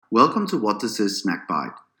Welcome to What This Is Snack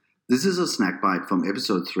Bite. This is a snack bite from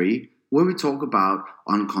episode 3 where we talk about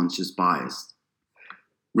unconscious bias.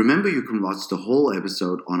 Remember, you can watch the whole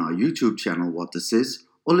episode on our YouTube channel What This Is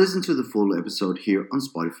or listen to the full episode here on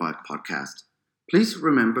Spotify podcast. Please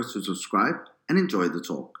remember to subscribe and enjoy the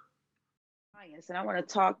talk. And I want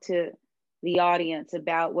to talk to the audience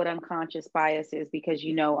about what unconscious bias is because,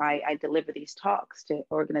 I deliver these talks to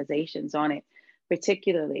organizations on it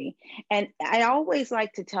particularly. And I always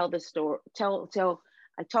like to tell the story,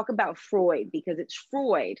 I talk about Freud because it's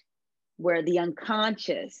Freud where the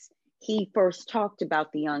unconscious, he first talked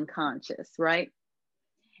about the unconscious, right?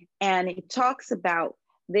 And he talks about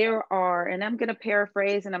there are, and I'm going to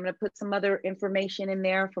paraphrase and I'm going to put some other information in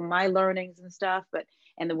there from my learnings and stuff,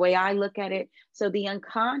 and the way I look at it. So the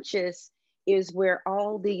unconscious is where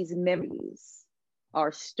all these memories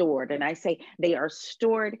are stored. And I say they are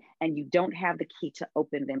stored and you don't have the key to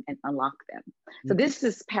open them and unlock them. So this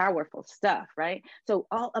is powerful stuff, right? So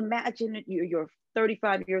I'll imagine you're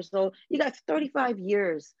 35 years old. You got 35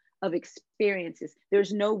 years of experiences.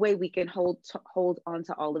 There's no way we can hold on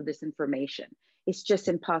to all of this information. It's just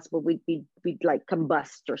impossible. We'd like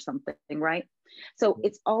combust or something, right? So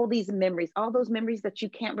it's all these memories, all those memories that you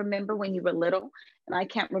can't remember when you were little. And I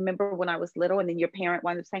can't remember when I was little. And then your parent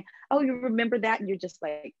winds up saying, oh, you remember that? And you're just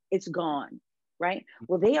like, it's gone, right?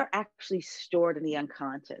 Well, they are actually stored in the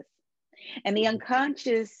unconscious. And the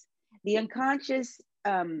unconscious is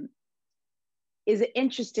an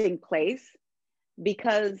interesting place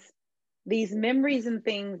because these memories and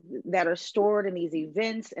things that are stored in these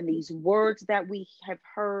events and these words that we have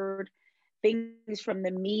heard, things from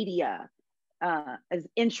the media, as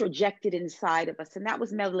introjected inside of us. And that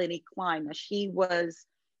was Melanie Klein. She was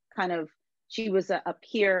a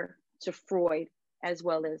peer to Freud as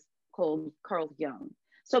well as Carl Jung.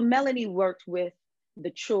 So Melanie worked with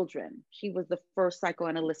the children. She was the first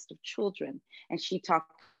psychoanalyst of children. And she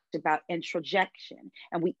talked about introjection.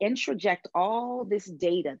 And we introject all this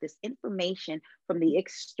data, this information from the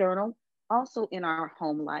external, also in our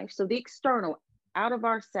home life. So the external, out of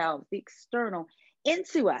ourselves, the external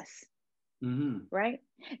into us. Mm-hmm. Right?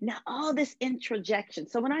 Now, all this introjection.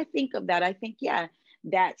 So when I think of that, I think, yeah,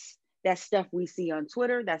 that's stuff we see on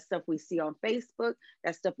Twitter, that stuff we see on Facebook,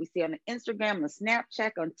 that stuff we see on Instagram, on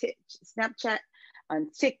Snapchat, on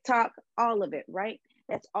TikTok, all of it, right?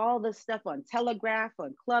 That's all the stuff on Telegraph,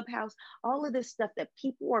 on Clubhouse, all of this stuff that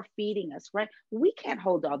people are feeding us, right? We can't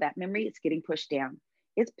hold all that memory. It's getting pushed down.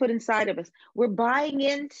 It's put inside of us. We're buying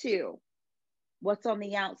into what's on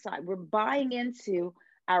the outside. We're buying into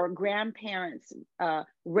our grandparents'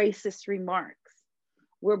 racist remarks.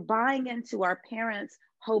 We're buying into our parents'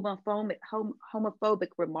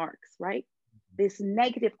 homophobic remarks, right? This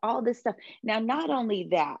negative, all this stuff. Now, not only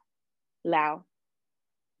that, Lau,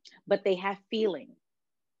 but they have feeling.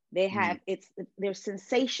 They have, their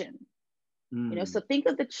sensation. So think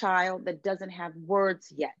of the child that doesn't have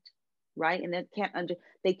words yet, right? And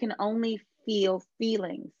they can only feel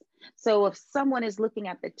feelings. So if someone is looking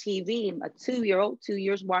at the TV, a 2-year-old, 2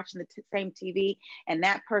 years watching the same TV, and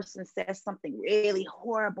that person says something really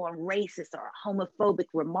horrible and racist or a homophobic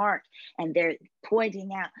remark, and they're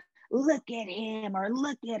pointing out, look at him or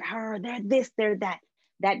look at her, they're this, they're that.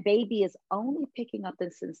 That baby is only picking up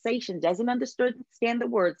the sensation, doesn't understand the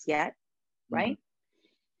words yet, right?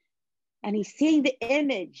 And he's seeing the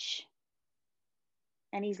image.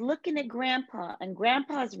 And he's looking at grandpa, and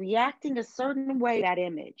grandpa is reacting a certain way to that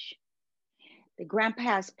image. The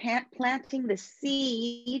grandpa is planting the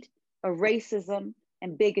seed of racism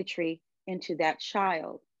and bigotry into that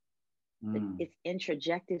child. It's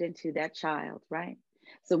introjected into that child, right?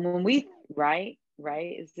 So when right?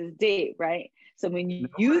 This is deep, right? So when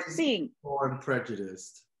you think born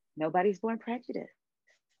prejudiced, nobody's born prejudiced,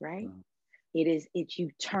 right? It's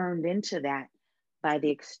you turned into that by the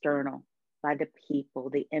external, by the people,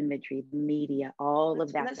 the imagery, the media, all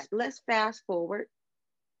of that. Let's fast forward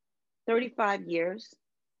 35 years.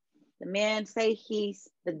 The man say he's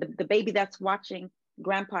the baby that's watching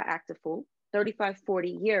grandpa act a fool. 35, 40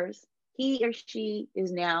 years, he or she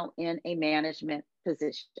is now in a management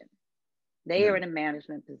position. They are in a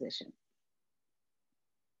management position.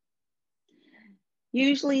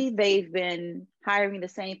 Usually they've been hiring the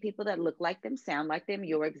same people that look like them, sound like them.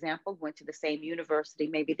 Your example, went to the same university.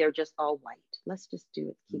 Maybe they're just all white. Let's just do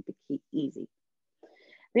it, keep it easy.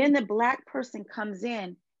 Then the Black person comes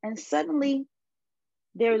in and suddenly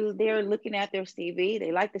they're looking at their CV.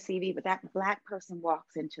 They like the CV, but that Black person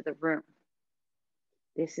walks into the room.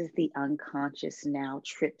 This is the unconscious now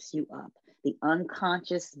trips you up. The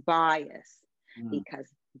unconscious bias, because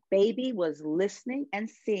baby was listening and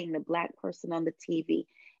seeing the Black person on the TV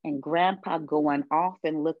and grandpa going off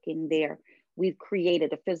and looking there. We've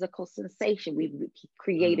created a physical sensation. We've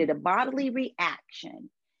created a bodily reaction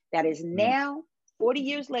that is now, 40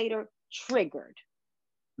 years later, triggered.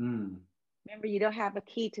 Remember, you don't have a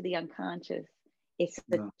key to the unconscious.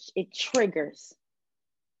 It triggers.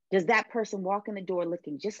 Does that person walk in the door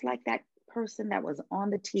looking just like that person that was on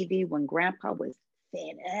the TV when grandpa was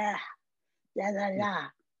saying,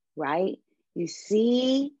 right? You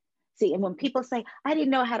see, and when people say, I didn't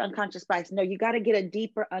know I had unconscious bias. No, you got to get a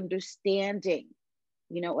deeper understanding,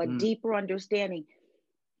 a deeper understanding.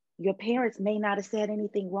 Your parents may not have said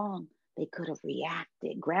anything wrong. They could have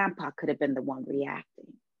reacted. Grandpa could have been the one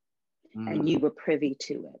reacting. And you were privy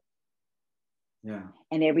to it. Yeah.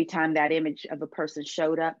 And every time that image of a person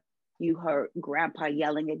showed up, you heard grandpa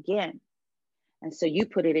yelling again. And so you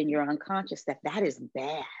put it in your unconscious that is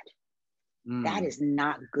bad. That is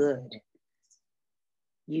not good.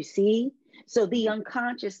 You see? So the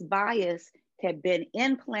unconscious bias had been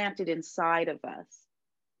implanted inside of us.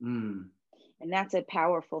 And that's a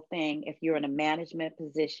powerful thing if you're in a management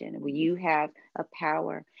position where you have a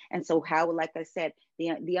power. And so how, like I said,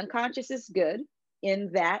 the unconscious is good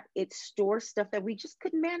in that it stores stuff that we just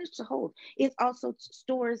couldn't manage to hold. It also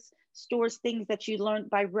stores things that you learned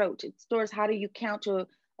by rote. It stores how do you count to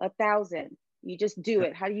 1,000. You just do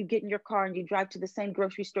it. How do you get in your car and you drive to the same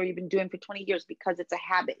grocery store you've been doing for 20 years because it's a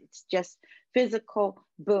habit. It's just physical,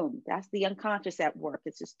 boom. That's the unconscious at work.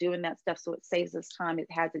 It's just doing that stuff. So it saves us time.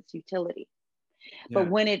 It has its utility. Yeah. But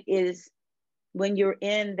when you're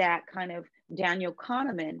in that kind of, Daniel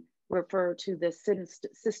Kahneman referred to the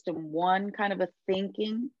system one kind of a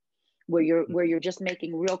thinking where you're just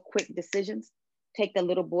making real quick decisions. Take the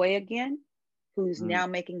little boy again, who's now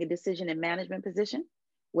making a decision in management position,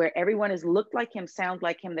 where everyone has looked like him, sounds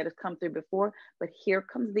like him that has come through before, but here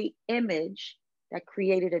comes the image that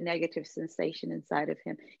created a negative sensation inside of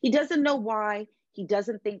him. He doesn't know why. He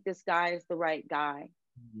doesn't think this guy is the right guy,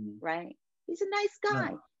 right? He's a nice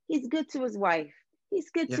guy. No. He's good to his wife. He's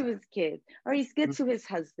good to his kids, or he's good to his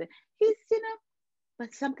husband. He's,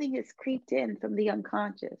 but something has creeped in from the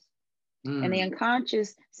unconscious. And the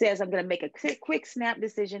unconscious says, I'm going to make a quick snap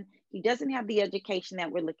decision. He doesn't have the education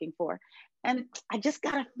that we're looking for. And I just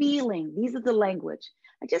got a feeling, these are the language.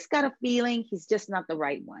 I just got a feeling he's just not the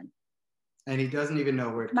right one. And he doesn't even know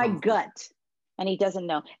where it my comes gut. From. And he doesn't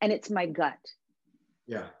know. And it's my gut.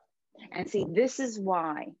 Yeah. And see, this is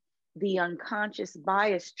why the unconscious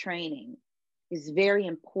bias training is very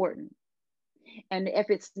important. And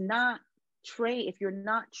if it's not trained, if you're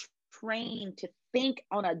not trained to think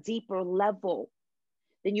on a deeper level,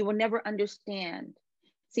 then you will never understand.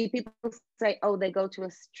 See, people say, oh, they go to a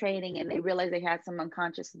training and they realize they had some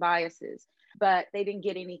unconscious biases, but they didn't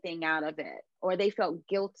get anything out of it, or they felt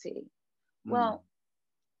guilty. Well,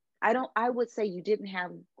 I would say you didn't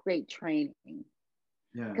have great training,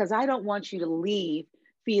 because I don't want you to leave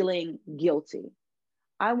feeling guilty.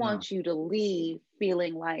 I want you to leave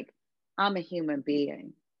feeling like I'm a human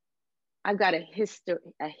being. I've got a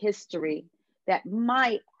history that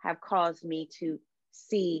might have caused me to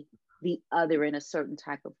see the other in a certain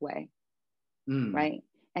type of way, right?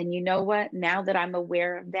 And you know what? Now that I'm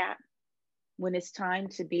aware of that, when it's time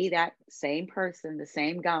to be that same person, the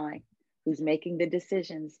same guy who's making the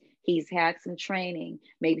decisions, he's had some training,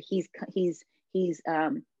 maybe he's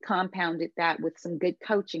compounded that with some good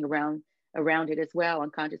coaching around it as well,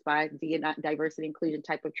 unconscious bias, diversity, inclusion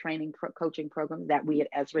type of training, coaching programs that we at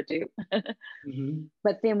Ezra do.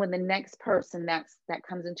 But then when the next person that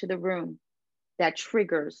comes into the room that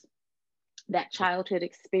triggers that childhood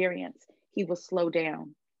experience, he will slow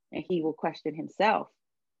down and he will question himself.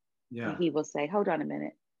 And he will say, hold on a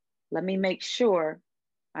minute, let me make sure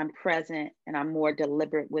I'm present and I'm more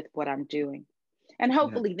deliberate with what I'm doing. And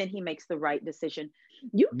hopefully then he makes the right decision.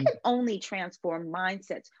 You can only transform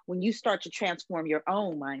mindsets when you start to transform your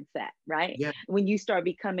own mindset, right? Yeah. When you start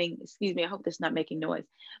becoming, excuse me, I hope this is not making noise.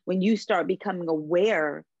 When you start becoming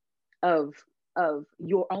aware of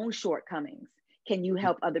your own shortcomings, can you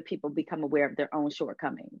help other people become aware of their own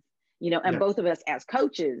shortcomings? And both of us as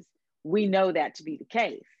coaches, we know that to be the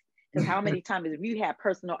case. Because how many times have you had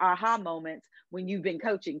personal aha moments when you've been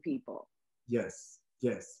coaching people? Yes,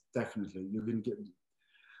 definitely. You've been getting.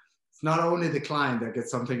 It's not only the client that gets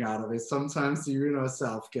something out of it. Sometimes you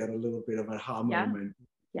yourself get a little bit of an aha moment.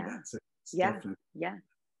 Definitely.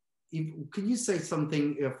 Can you say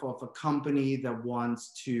something of a company that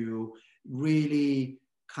wants to really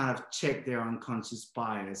kind of check their unconscious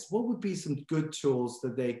bias? What would be some good tools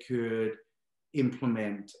that they could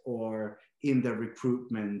implement or in the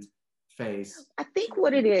recruitment phase? I think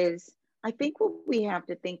what it is, I think what we have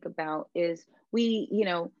to think about is we,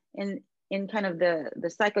 and in kind of the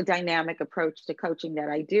psychodynamic approach to coaching that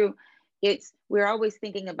I do, we're always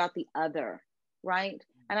thinking about the other, right?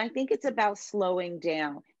 And I think it's about slowing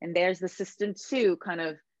down. And there's the system 2 kind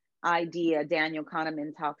of idea Daniel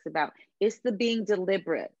Kahneman talks about. It's the being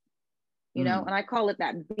deliberate, you know, and I call it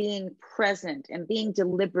that being present and being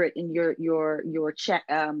deliberate in your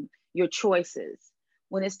choices.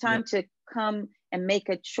 When it's time to come and make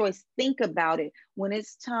a choice, think about it. When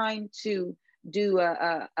it's time to do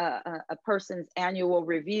a person's annual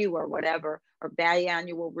review or whatever, or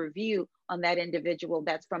biannual review on that individual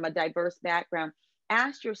that's from a diverse background,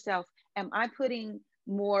 ask yourself, am I putting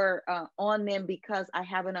more on them because I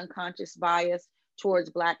have an unconscious bias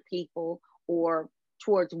towards Black people, or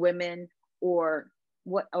towards women, or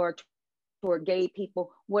toward gay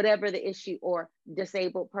people, whatever the issue, or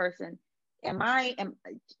disabled person?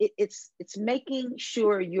 It's making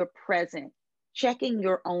sure you're present, checking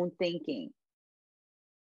your own thinking.